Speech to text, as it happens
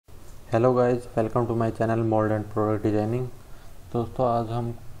Hello guys, welcome to my channel mould and product designing. दोस्तों, आज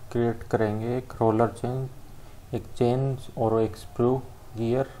हम create करेंगे एक रोलर चेन, एक चेन और एक स्प्रू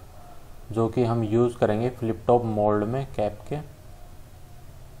गियर जो कि हम यूज़ करेंगे फ्लिप टॉप मोल्ड में कैप के।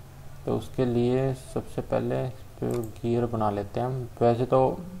 तो उसके लिए सबसे पहले स्प्रू गियर बना लेते हैं हम। वैसे तो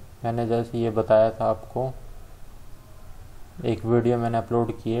मैंने जैसे ये बताया था आपको, एक वीडियो मैंने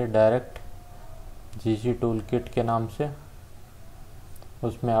अपलोड की है डायरेक्ट जीसी टूल किट के नाम से,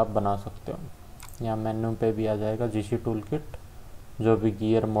 उसमें आप बना सकते हो। यहाँ मेन्यू पे भी आ जाएगा जीसी टूल किट, जो भी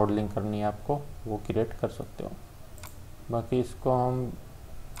गियर मॉडलिंग करनी है आपको वो क्रिएट कर सकते हो। बाकी इसको हम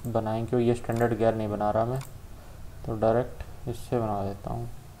बनाएंगे, क्योंकि ये स्टैंडर्ड गियर नहीं बना रहा मैं, तो डायरेक्ट इससे बना देता हूँ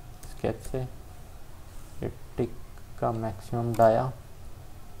स्केच से। 80 का मैक्सिमम डाया,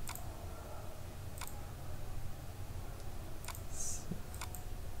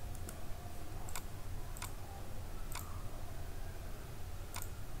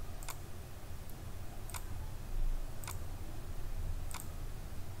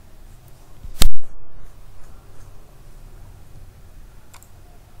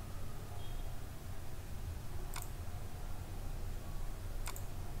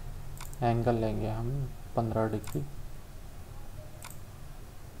 एंगल लेंगे हम 15 डिग्री।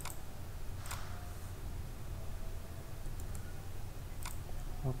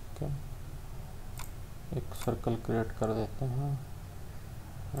 ओके, एक सर्कल क्रिएट कर देते हैं।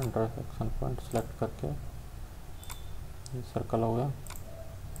 इंटरसेक्शन पॉइंट सेलेक्ट करके ये सर्कल हो गया।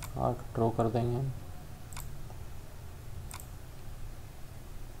 आर्क ड्रॉ कर देंगे हम,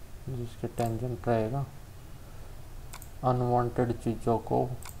 जिसके टेंजेंट रहेगा। अनवांटेड चीज़ों को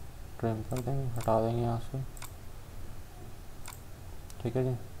ट्रिम कर देंगे, हटा देंगे यहाँ से। ठीक है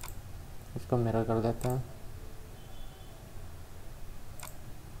जी, इसको मिरर कर देते हैं।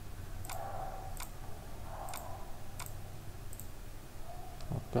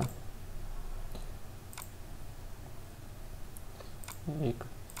 ओके, एक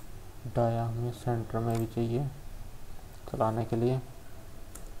डाया हमें सेंटर में भी चाहिए चलाने के लिए,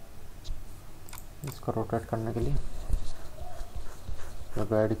 इसको रोटेट करने के लिए, जो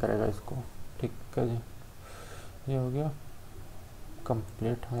गाइड करेगा इसको। ठीक है जी, ये हो गया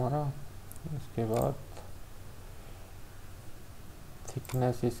कंप्लीट हमारा। इसके बाद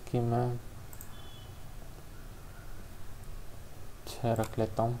थिकनेस इसकी मैं 6 रख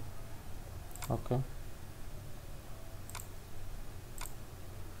लेता हूँ। ओके,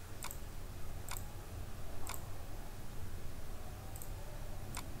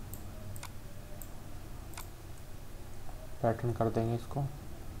 पैटर्न कर देंगे इसको।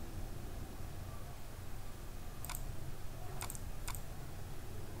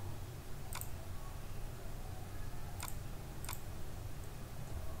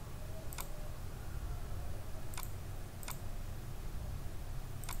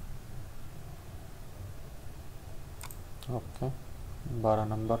 ओके, 12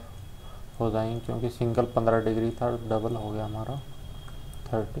 नंबर हो जाएंगे, क्योंकि सिंगल 15 डिग्री था, डबल हो गया हमारा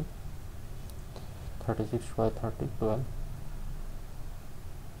 30, 36 बाई 30, 12।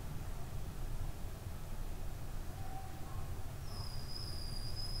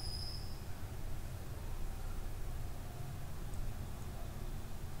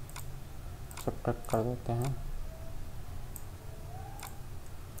 सब्ट्रैक्ट कर देते हैं।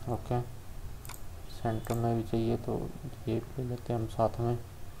 ओके, सेंटर में भी चाहिए तो ये ले लेते हैं हम साथ में।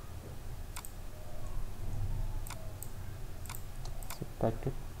 सब्ट्रैक्ट।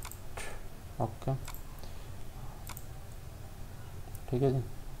 ओके, ठीक है जी,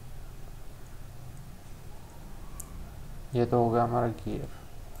 ये तो हो गया हमारा गियर।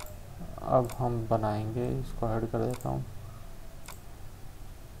 अब हम बनाएंगे, इसको ऐड कर देता हूँ।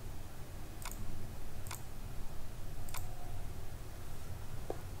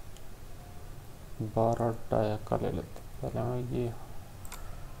 बारह टाया का ले लेते हैं। पहले मैं ये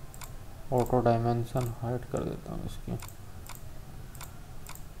ऑटो डायमेंशन हाइड कर देता हूँ इसकी।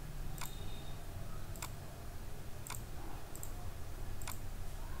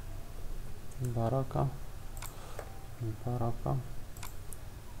 बारह का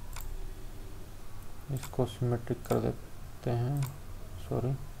इसको सिमेट्रिक कर देते हैं।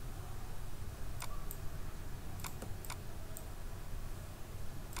 सॉरी,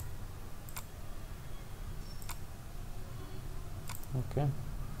 ओके,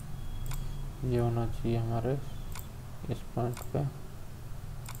 ये होना चाहिए हमारे इस पॉइंट पे।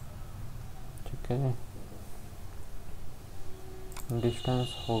 ठीक है जी,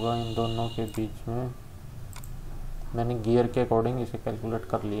 डिस्टेंस होगा इन दोनों के बीच में। मैंने गियर के अकॉर्डिंग इसे कैलकुलेट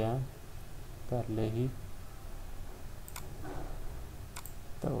कर लिया है पहले ही।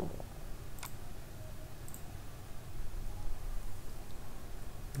 तो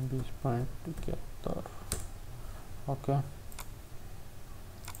 20.71। ओके,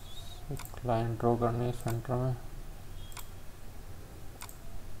 एक लाइन ड्रॉ करनी है सेंटर में,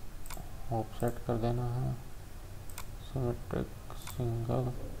 ऑफसेट कर देना है, सिमेट्रिक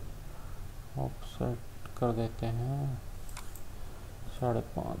सिंगल ऑफसेट कर देते हैं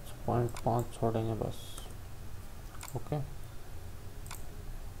 5.5 छोड़ेंगे बस। ओके,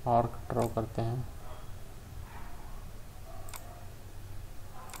 आर्क ड्रॉ करते हैं,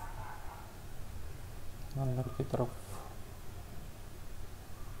 अंदर की तरफ।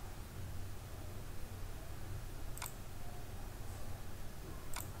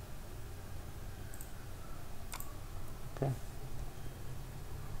 ओके,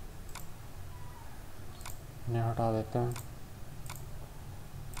 इन्हें हटा देते हैं।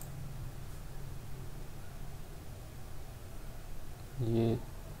 ये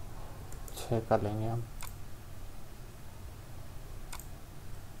 6 का लेंगे हम।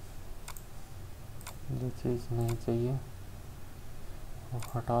 ये चीज़ नहीं चाहिए, वो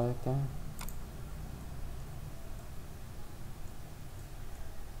हटा देते हैं।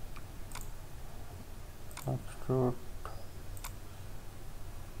 एक्सट्रूड,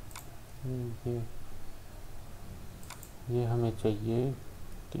 ये हमें चाहिए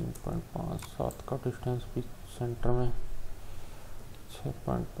 3.57 का डिस्टेंस भी सेंटर में,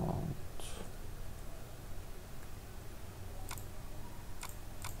 6.5।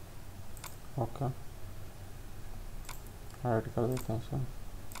 ओके, ऐड कर देते हैं इसे,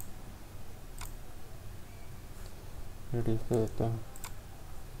 रेडियस दे देते हैं।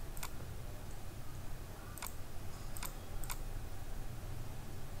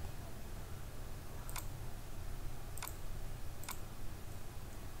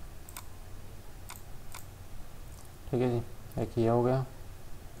 ठीक है जी, एक ये हो गया।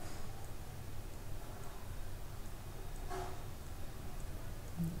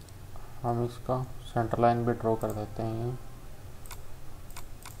 हम इसका सेंटर लाइन भी ड्रॉ कर देते हैं। ये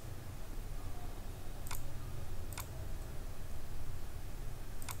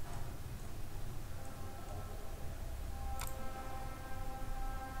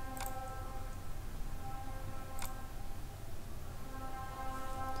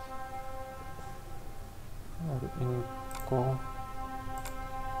और इनको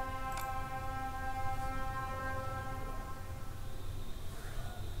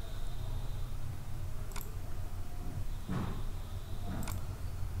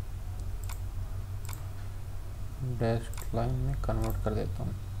डैश्ड लाइन में कन्वर्ट कर देता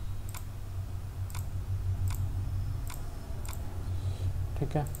हूँ।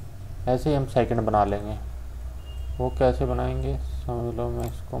 ठीक है, ऐसे ही हम सेकंड बना लेंगे। वो कैसे बनाएंगे समझ लो,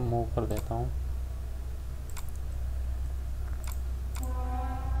 मैं इसको मूव कर देता हूँ।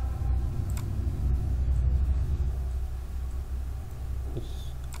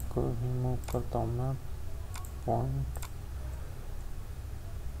 इसको भी मूव करता हूँ मैं, पॉइंट।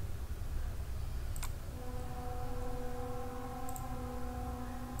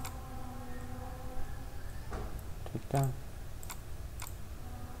 ठीक है,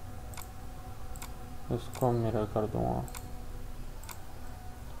 इसको मिरर कर दूंगा।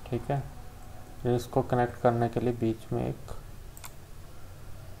 ठीक है, फिर इसको कनेक्ट करने के लिए बीच में एक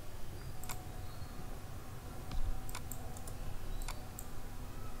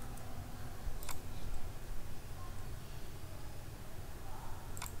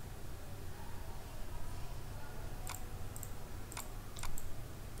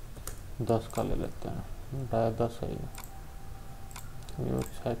दस का ले लेते हैं, 10 है ये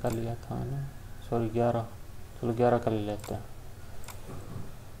 6 का लिया था ना, सॉरी 11। चलो 11 का ले लेते हैं।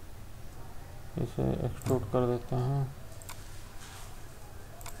 इसे एक्सट्रूड कर देते हैं,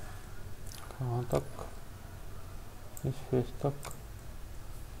 कहाँ तक, इस फेस तक।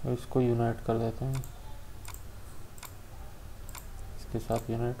 इसको यूनाइट कर देते हैं, इसके साथ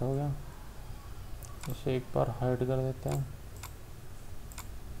यूनाइट हो गया। इसे एक बार हाइड कर देते हैं,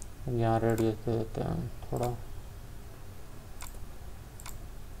 यहाँ रेडियस दे देते हैं थोड़ा।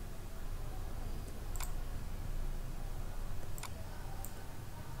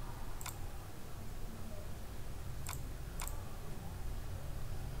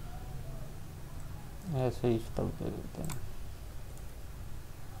 ऐसे ही तक दे देते हैं।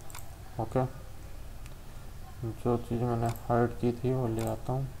 ओके, जो चीज़ मैंने हाइड की थी वो ले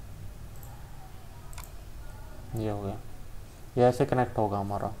आता हूँ। ये हो गया, ये ऐसे कनेक्ट होगा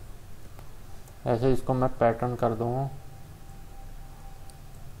हमारा। ऐसे इसको मैं पैटर्न कर दूँगा।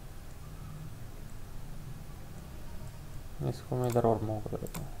 इसको मैं इधर और मूव कर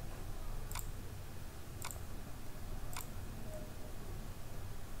देता हूँ।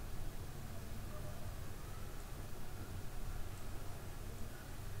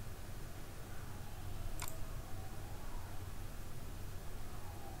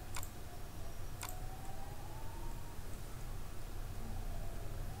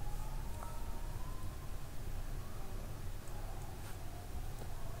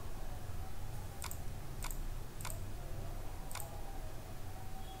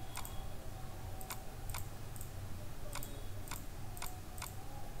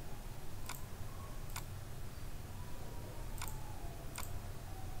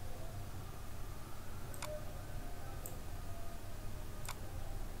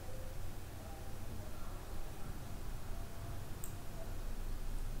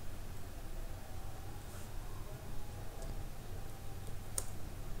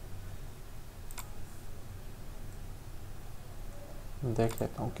 देख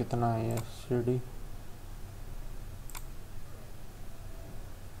लेता हूँ कितना है ये CD।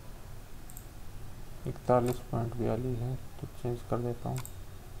 41.42 है, तो चेंज कर देता हूँ।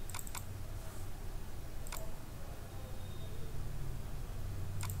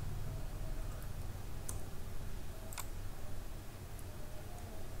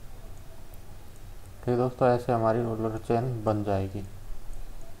 ठीक दोस्तों, ऐसे हमारी रोलर चेन बन जाएगी।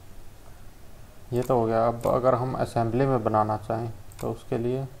 ये तो हो गया। अब अगर हम असेंबली में बनाना चाहें तो उसके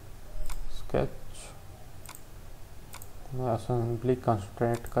लिए स्केच में असेंबली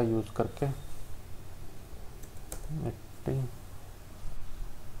कंस्ट्रेंट का यूज़ करके 80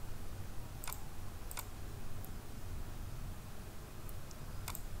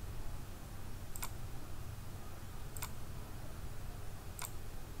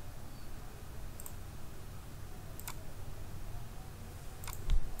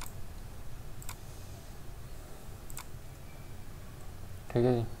 ठीक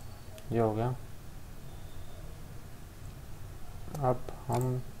है जी, ये हो गया। अब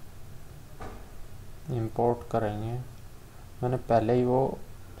हम इंपोर्ट करेंगे। मैंने पहले ही वो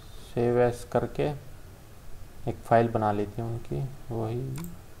सेव एज करके एक फ़ाइल बना ली थी उनकी, वही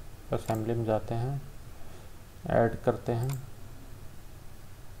असेंबली में जाते हैं, ऐड करते हैं।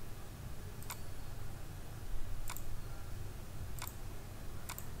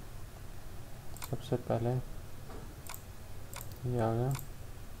 सबसे पहले ये आ गया।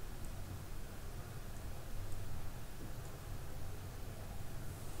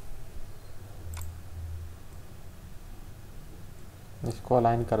 इसको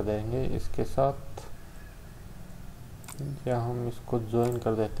अलाइन कर देंगे इसके साथ, या हम इसको ज्वाइन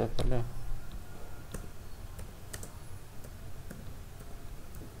कर देते हैं पहले।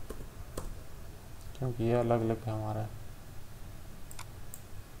 क्योंकि ये अलग अलग है हमारा।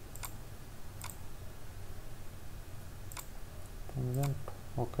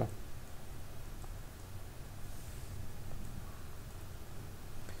 ओके,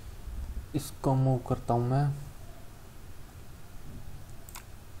 इसको मूव करता हूँ मैं।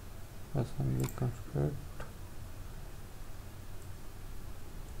 असेंबली कंस्ट्रेंट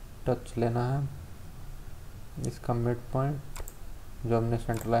टच लेना है, इसका मिड पॉइंट जो हमने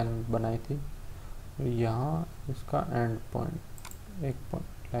सेंटर लाइन बनाई थी, यहाँ इसका एंड पॉइंट, एक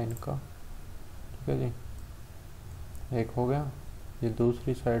पॉइंट लाइन का। ठीक है जी, एक हो गया। ये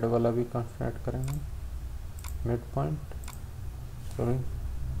दूसरी साइड वाला भी कंस्ट्रेंट करेंगे, mid point, sorry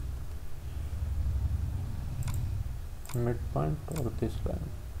mid point और दिस लाइन।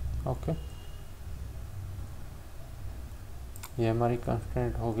 ओके, ये हमारी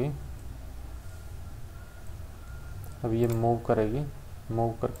कंस्ट्रेंट होगी। अब ये मूव करेगी,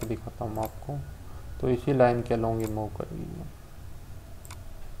 मूव करके दिखाता हूँ आपको। तो इसी लाइन के अलोंग ये मूव करेगी,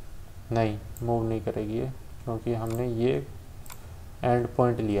 नहीं मूव नहीं करेगी ये, क्योंकि हमने ये एंड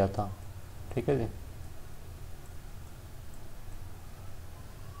पॉइंट लिया था। ठीक है जी,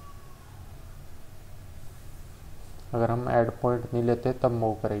 अगर हम एंड पॉइंट नहीं लेते तब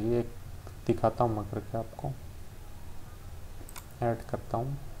मूव करेगी। एक दिखाता हूँ मैं करके आपको, ऐड करता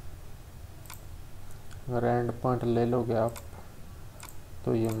हूँ। अगर एंड पॉइंट ले लोगे आप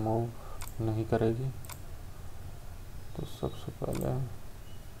तो ये मूव नहीं करेगी। तो सबसे पहले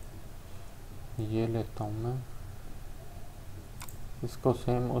ये लेता हूँ मैं, इसको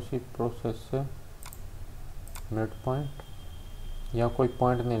सेम उसी प्रोसेस से मिड पॉइंट, या कोई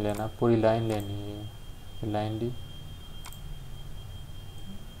पॉइंट नहीं लेना, पूरी लाइन लेनी है। ये लाइन ली,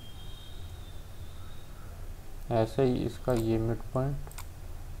 ऐसे ही इसका ये मिड पॉइंट,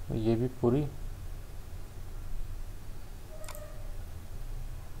 ये भी पूरी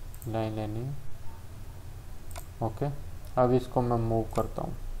लाइन लेनी है। ओके, अब इसको मैं मूव करता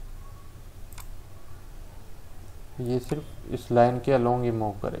हूँ। ये सिर्फ इस लाइन के अलोंग ही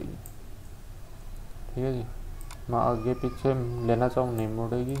मूव करेगी। ठीक है जी, मैं आगे पीछे लेना चाहूँ नहीं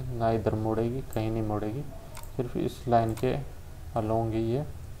मुड़ेगी, ना इधर मुड़ेगी, कहीं नहीं मुड़ेगी, सिर्फ इस लाइन के अलोंग ही ये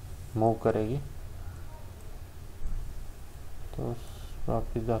मूव करेगी। तो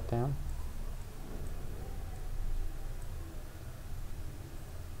वापस जाते हैं हम।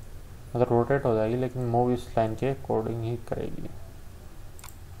 मतलब रोटेट हो जाएगी, लेकिन मूव इस लाइन के अकॉर्डिंग ही करेगी।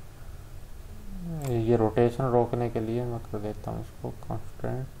 ये रोटेशन रोकने के लिए मैं कर देता हूँ इसको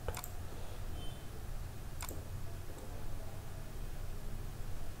कांस्टेंट,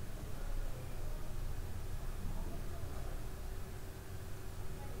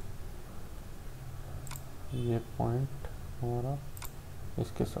 ये पॉइंट हमारा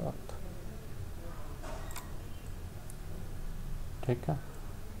इसके साथ। ठीक है,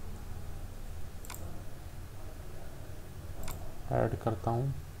 ऐड करता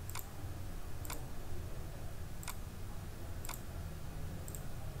हूँ।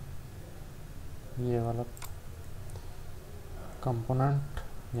 ये वाला कंपोनेंट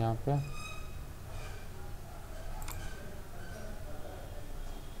यहाँ पे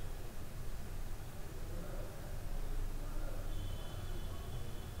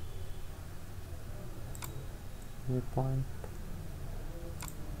ये पॉइंट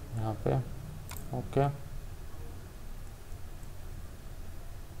यहाँ पे। ओके,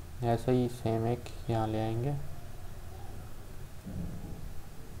 ऐसे ही सेम एक यहाँ ले आएंगे।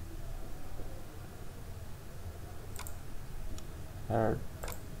 Add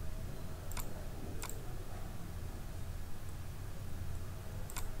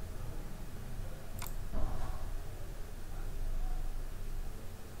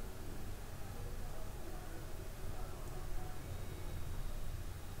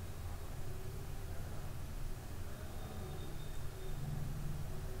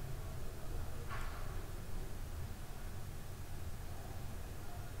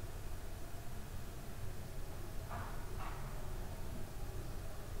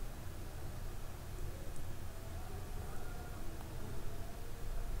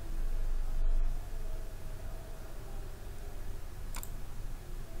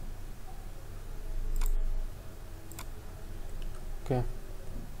okay.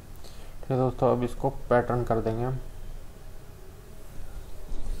 ठीक है दोस्तों, अब इसको पैटर्न कर देंगे हम।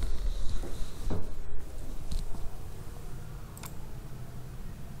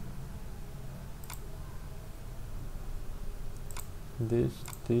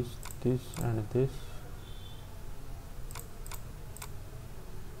 this and this।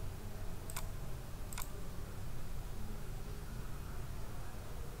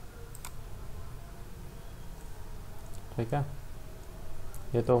 ठीक है,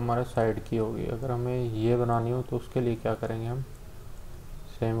 ये तो हमारे साइड की होगी। अगर हमें ये बनानी हो तो उसके लिए क्या करेंगे हम?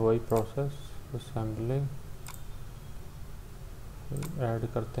 सेम वही प्रोसेस, असेंबलिंग ऐड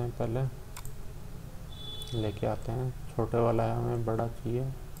करते हैं, पहले लेके आते हैं। छोटे वाला है, हमें बड़ा चाहिए,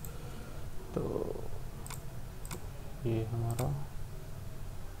 तो ये हमारा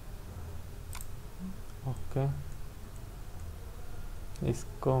ओके।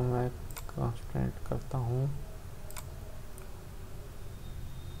 इसको मैं कांस्टेंट करता हूँ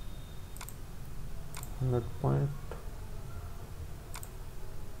मिड पॉइंट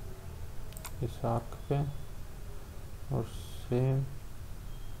इस आर्क पे, और सेम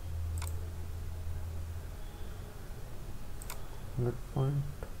मिड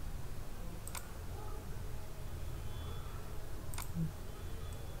पॉइंट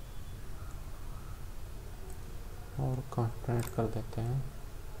और कांस्टेंट कर देते हैं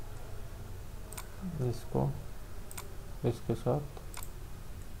इसको इसके साथ।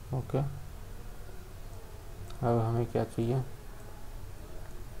 ओके, अब हमें क्या चाहिए?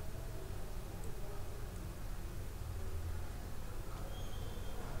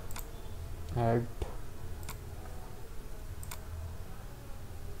 ऐड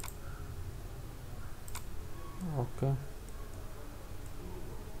ओके,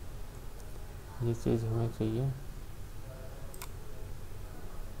 ये चीज़ हमें चाहिए।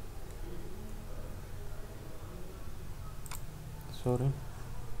 सॉरी,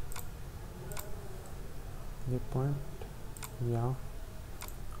 ये पॉइंट यहाँ।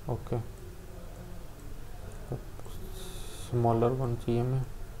 ओके, स्मॉलर वन चाहिए हमें।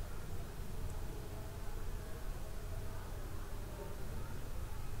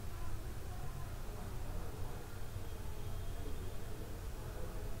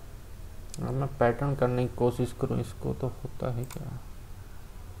 अब मैं पैटर्न करने की कोशिश करूँ इसको, तो होता है क्या?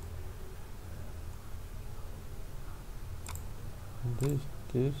 दिस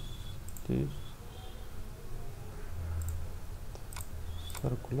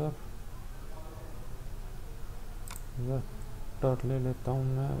सर्कुलर वेक्टर ले लेता हूँ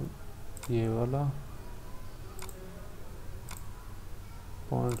मैं। ये वाला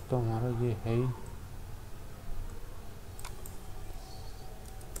पॉइंट तो हमारा ये है ही।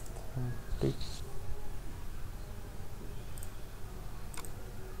 ठीक,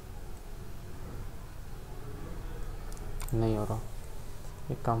 नहीं हो रहा।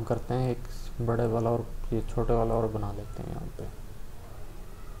 एक काम करते हैं, एक बड़े वाला और ये छोटे वाला और बना लेते हैं यहाँ पे।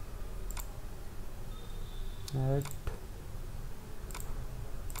 ऐड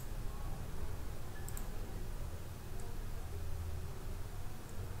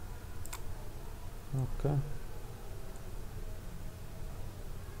ओके,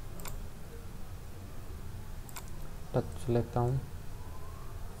 टच लेता हूँ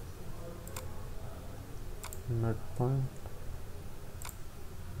मिड पॉइंट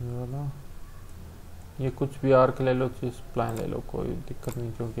ये वाला। ये कुछ भी आर्क ले लो, चीज प्लान ले लो, कोई दिक्कत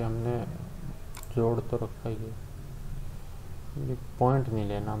नहीं, क्योंकि हमने जोड़ तो रखा ही है। ये पॉइंट नहीं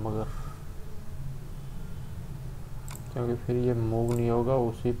लेना, मगर क्योंकि फिर ये मूव नहीं होगा,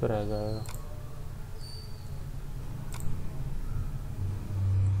 उसी पर रह जाएगा।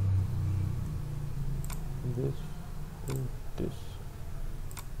 This this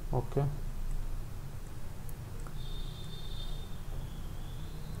okay.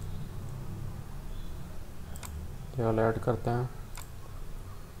 केवल ऐड करते हैं।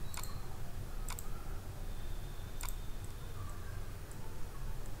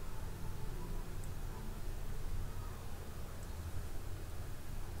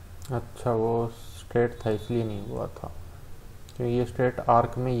 अच्छा, वो स्ट्रेट था इसलिए नहीं हुआ था, क्योंकि ये स्ट्रेट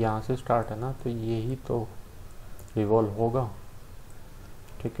आर्क में यहाँ से स्टार्ट है ना, तो यही तो रिवॉल्व होगा।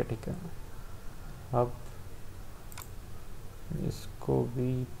 ठीक है ठीक है। अब इसको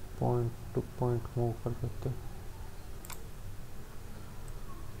भी पॉइंट टू पॉइंट मूव कर देते हैं।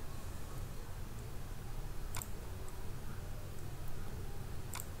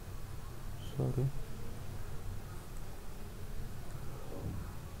 Sorry,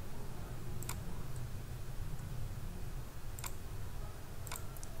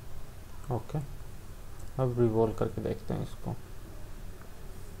 okay. अब रिवॉल्व करके देखते हैं इसको।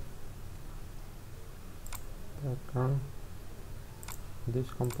 Pattern,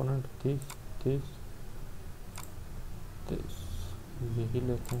 this component, this this, यही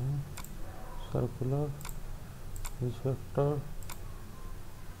लेते हैं। Circular, this vector,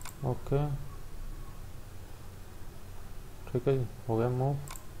 okay. ठीक है जी, हो गया मूव।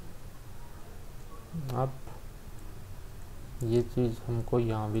 अब ये चीज़ हमको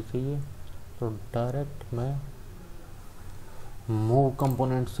यहाँ भी चाहिए, तो डायरेक्ट मैं मूव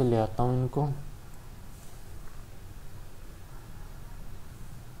कंपोनेंट से ले आता हूँ इनको।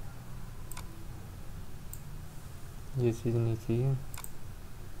 ये चीज़ नहीं चाहिए,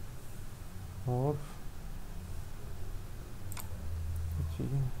 और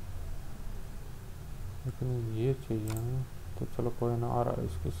चाहिए, लेकिन ये चाहिए हमें। तो चलो कोई ना, आ रहा है,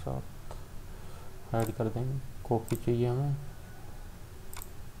 इसके साथ ऐड कर देंगे। कॉपी चाहिए हमें,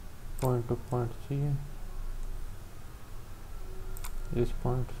 पॉइंट टू पॉइंट चाहिए, इस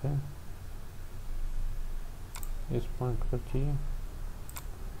पॉइंट से इस पॉइंट पर चाहिए।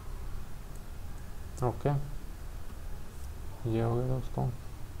 ओके, ये हो गया दोस्तों।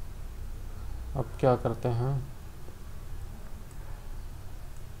 अब क्या करते हैं,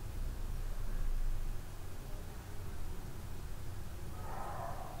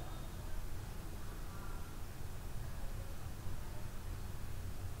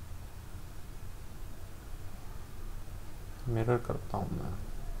 मिरर करता हूँ मैं।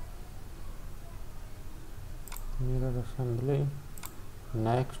 मिरर असेंबली,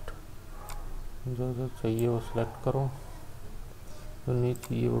 नेक्स्ट, जो जो चाहिए वो सिलेक्ट करो, जो नहीं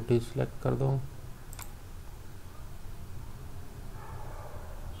चाहिए वो डिसलेक्ट कर दो।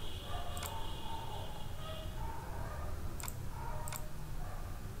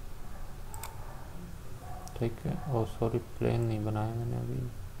 ठीक है। और सॉरी, प्लेन नहीं बनाया मैंने अभी।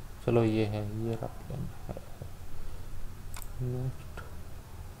 चलो ये है, ये रहा प्लेन है। नेक्स्ट,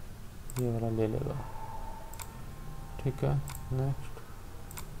 ये वाला ले लेगा। ठीक है, नेक्स्ट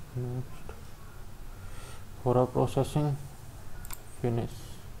नेक्स्ट, हो रहा प्रोसेसिंग, फिनिश।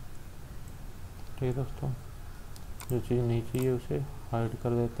 ठीक है दोस्तों, जो चीज़ नहीं चाहिए उसे हाइड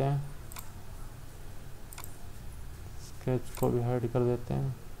कर देते हैं। स्केच को भी हाइड कर देते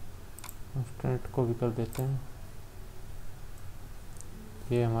हैं, स्ट्रेट को भी कर देते हैं।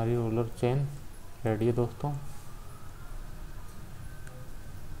 ये हमारी रोलर चेन रेडी है दोस्तों।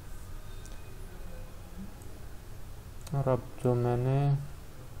 और अब जो मैंने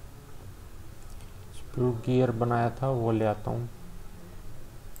स्प्रू गियर बनाया था वो ले आता हूँ।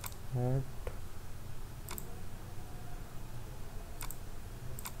 Add,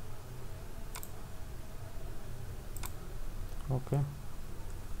 okay.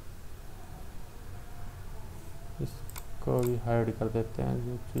 इसको भी हाइड कर देते हैं,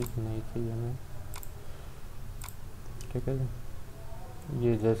 जो चीज़ नहीं चाहिए हमें। ठीक है जी,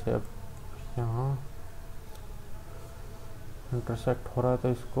 ये जैसे अब यहाँ इंटरसेक्ट हो रहा है तो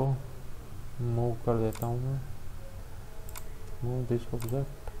इसको मूव कर देता हूँ मैं। Move this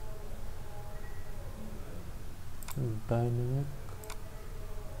object, dynamic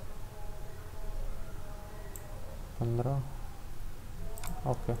 15,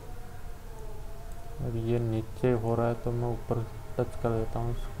 okay. और ये नीचे हो रहा है तो मैं ऊपर टच कर देता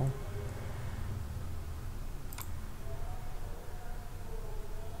हूँ इसको।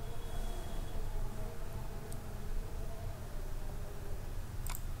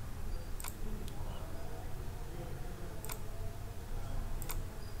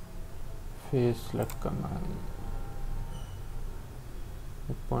 फेस सेलेक्ट करना है,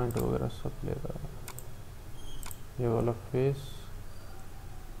 पॉइंट वगैरह सब लेगा। ये वाला फेस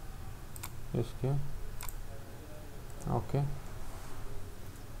इसके। ओके,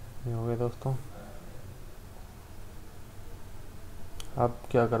 ये हो गया दोस्तों। अब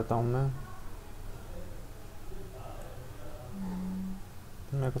क्या करता हूँ मैं,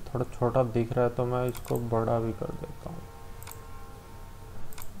 मेरे को थोड़ा छोटा दिख रहा है तो मैं इसको बड़ा भी कर देता हूँ।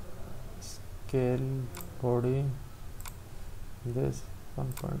 स्केल बॉडी दिस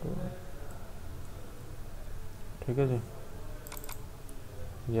 1.1, ठीक है जी।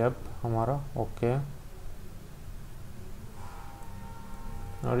 यप, हमारा ओके है।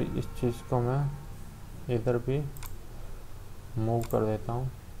 और इस चीज़ को मैं इधर भी मूव कर देता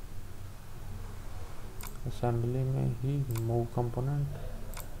हूँ, असेंबली में ही move component,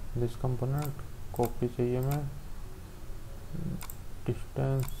 this component copy चाहिए, मैं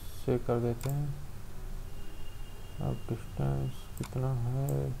डिस्टेंस से कर देते हैं। अब डिस्टेंस कितना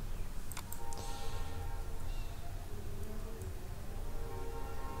है,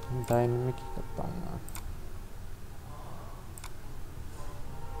 डायनेमिक ही करता हूँ मैं।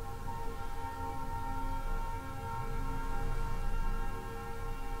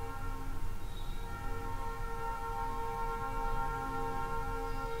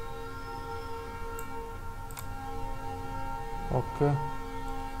 ओके,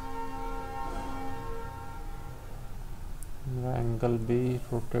 मेरा एंगल भी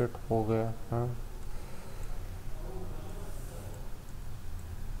रोटेट हो गया है,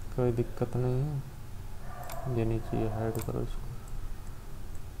 कोई दिक्कत नहीं है। ये नीचे ये हाइड करो इसको।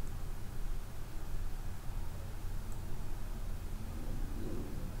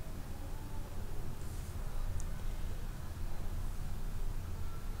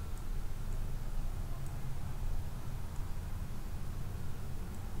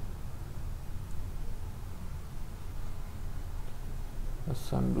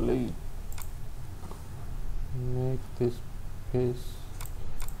 Assembly make this face.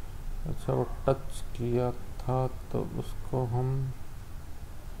 अच्छा, वो टच किया था तो उसको हम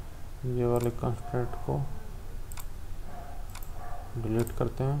ये वाले कंस्ट्रेंट को डिलीट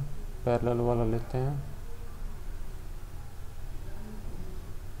करते हैं, पैरेलल वाला लेते हैं।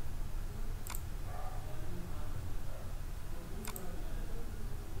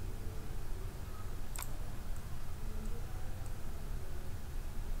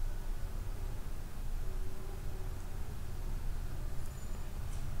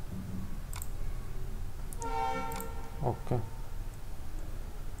 ओके,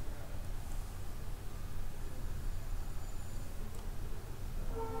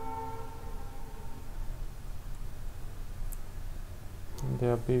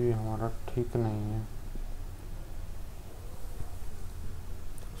 ये अभी भी हमारा ठीक नहीं है।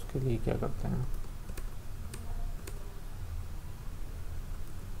 उसके लिए क्या करते हैं,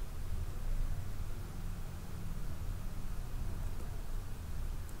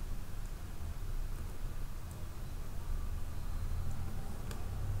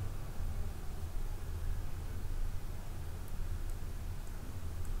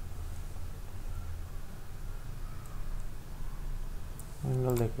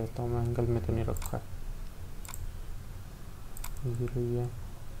 एंगल देख लेता हूँ मैं, एंगल में तो नहीं रखा है, 0 ही है।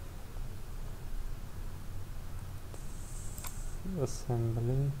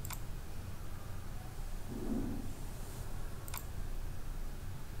 Assembly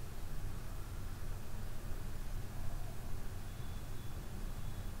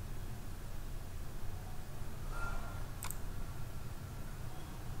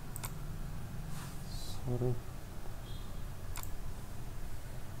sorry,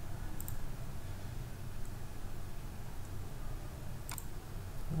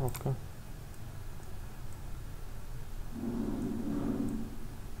 okay.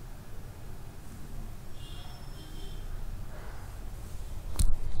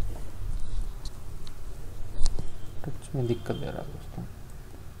 टच में दिक्कत दे रहा है दोस्तों।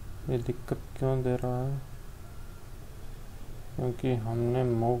 ये दिक्कत क्यों दे रहा है, क्योंकि हमने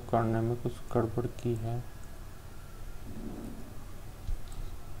मूव करने में कुछ गड़बड़ की है।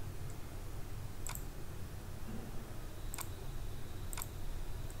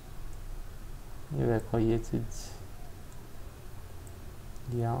 ये देखो, ये चीज़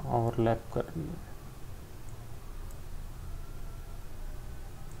यहाँ ओवरलैप कर रही है।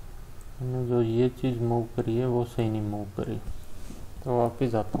 हमने जो ये चीज़ मूव करी है वो सही नहीं मूव करी, तो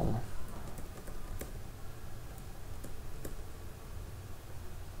वापिस आता हूँ मैं।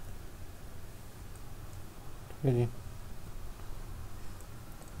 ठीक है जी,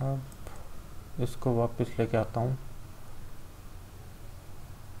 अब इसको वापस लेके आता हूँ,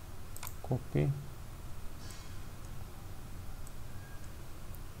 कॉपी,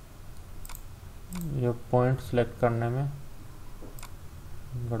 ये ये पॉइंट सेलेक्ट करने में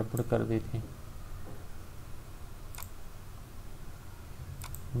गड़बड़ कर दी थी।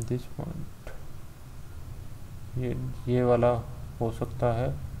 दिस पॉइंट ये वाला हो सकता है,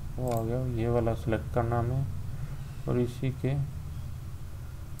 वो आ गया। ये वाला सेलेक्ट करना हमें, और इसी के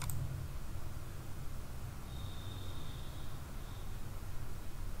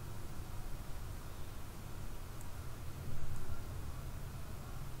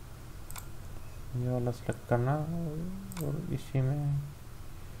ये वाला सेलेक्ट करना, और इसी में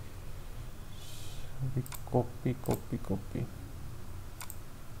कॉपी कॉपी कॉपी।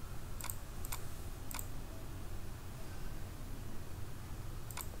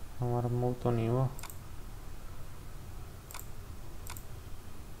 हमारा मूव तो नहीं हुआ,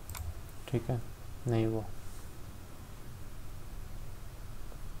 ठीक है, नहीं हुआ।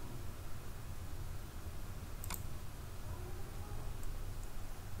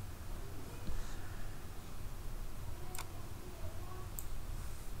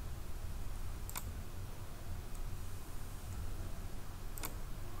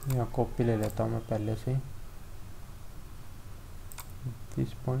 यहाँ कॉपी ले लेता हूँ मैं पहले से ही।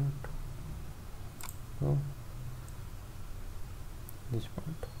 This point two this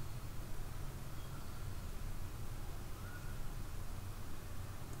point.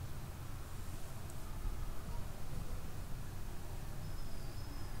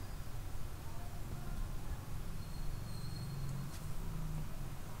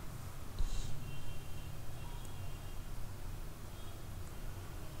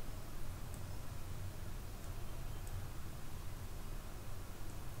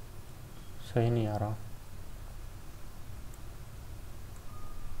 सही नहीं आ रहा।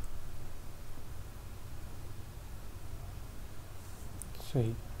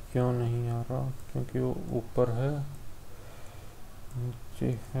 सही क्यों नहीं आ रहा? क्योंकि वो ऊपर है,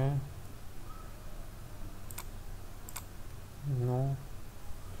 नीचे है। नो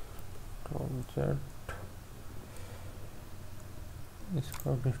प्रोजेक्ट,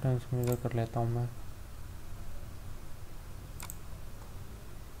 इसका डिस्टेंस मेजर कर लेता हूँ मैं।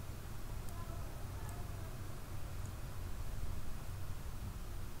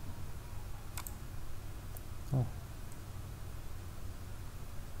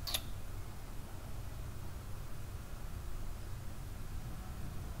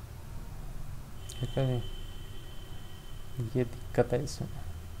 ठीक है जी, ये दिक्कत है इसमें।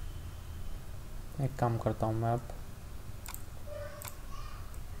 एक काम करता हूँ मैं, अब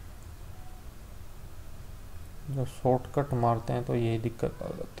जब शॉर्टकट मारते हैं तो यही दिक्कत आ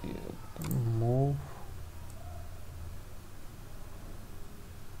जाती है। मूव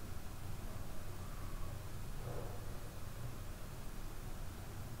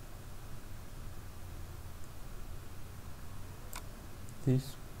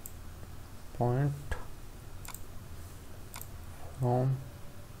दिस पॉइंट फ्रॉम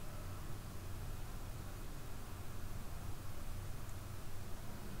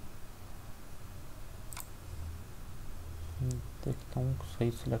देखता हूँ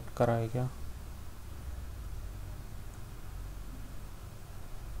सही सिलेक्ट करा है क्या।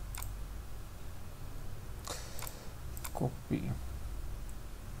 कॉपी,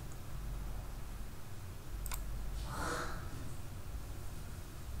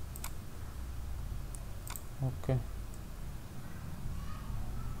 ओके,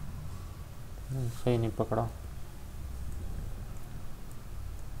 सही नहीं पकड़ा।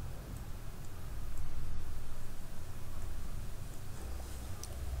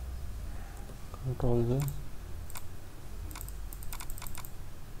 कंट्रोल से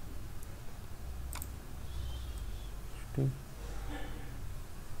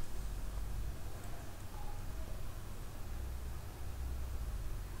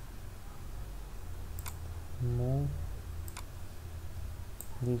move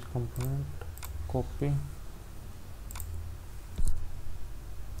this component, copy,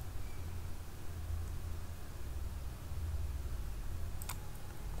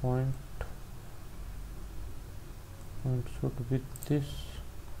 point should be this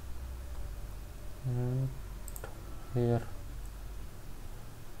and here।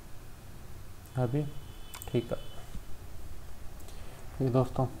 अभी ठीक है। ये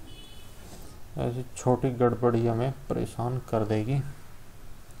दोस्तों ऐसी छोटी गड़बड़ी हमें परेशान कर देगी।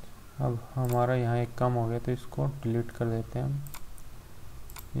 अब हमारा यहाँ एक काम हो गया तो इसको डिलीट कर देते हैं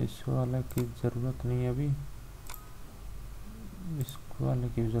हम। इस वाले की ज़रूरत नहीं है अभी, इस वाले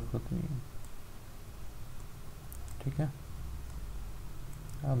की भी ज़रूरत नहीं है, ठीक है।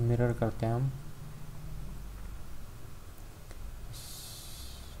 अब मिरर करते हैं हम।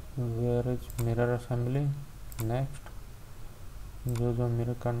 Where is mirror assembly, next. जो जो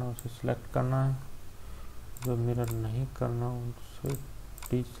मिरर करना है उसे सिलेक्ट करना है, जो मिरर नहीं करना उसे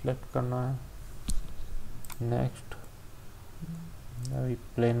डीसेलेक्ट करना है। नेक्स्ट, अभी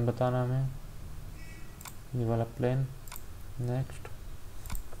प्लेन बताना हमें, ये वाला प्लेन। Next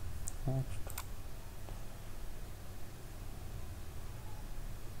next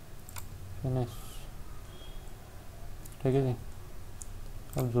finish. ठीक है जी।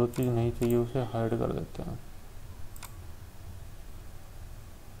 अब जो चीज़ नहीं चाहिए उसे हाइड कर देते हैं।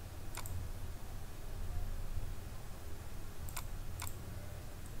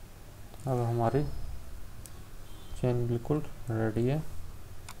 अब हमारी चेन बिल्कुल रेडी है।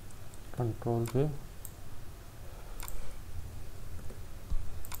 कंट्रोल से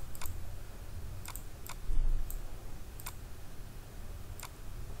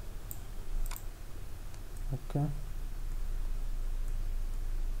ओके।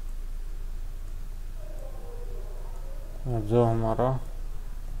 जो हमारा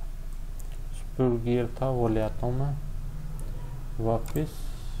स्पूर गियर था वो ले आता हूँ मैं वापस।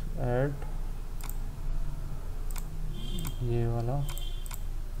 ऐड ये वाला,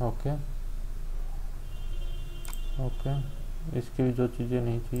 ओके ओके। इसकी भी जो चीज़ें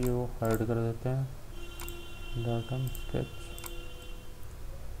नहीं चाहिए वो हाइड कर देते हैं। डाटम स्केच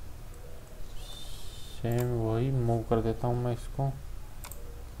सेम वही मूव कर देता हूँ मैं इसको।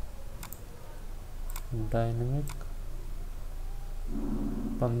 Dynamic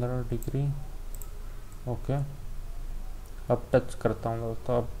 15 degree, okay. अब टच करता हूँ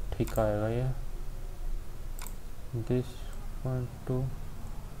दोस्तों, अब ठीक आएगा ये। This 0.2,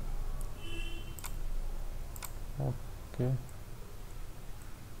 okay.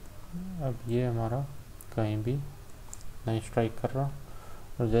 अब ये हमारा कहीं भी नहीं स्ट्राइक कर रहा,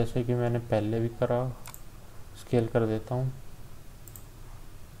 और जैसे कि मैंने पहले भी करा, स्केल कर देता हूँ।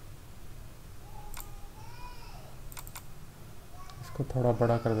 इसको थोड़ा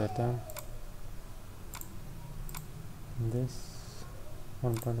बड़ा कर देते हैं। This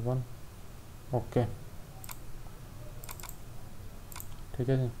 1.1, okay. ठीक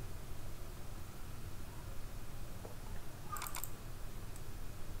है जी।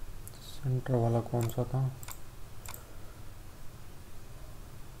 सेंटर वाला कौन सा था,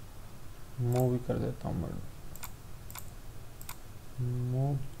 मूव भी कर देता हूँ मैं।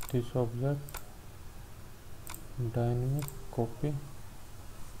 Move this object, dynamic copy,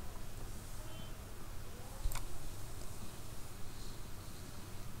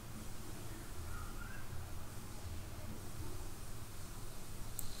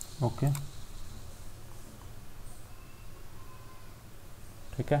 okay.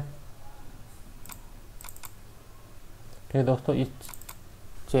 ठीक है। ठीक है दोस्तों, इस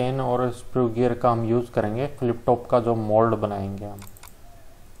चेन और स्क्रू गियर का हम यूज़ करेंगे फ्लिप टॉप का जो मोल्ड बनाएंगे हम।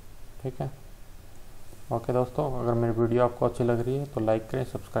 ठीक है, ओके दोस्तों। अगर मेरी वीडियो आपको अच्छी लग रही है तो लाइक करें,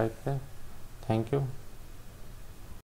 सब्सक्राइब करें। Thank you.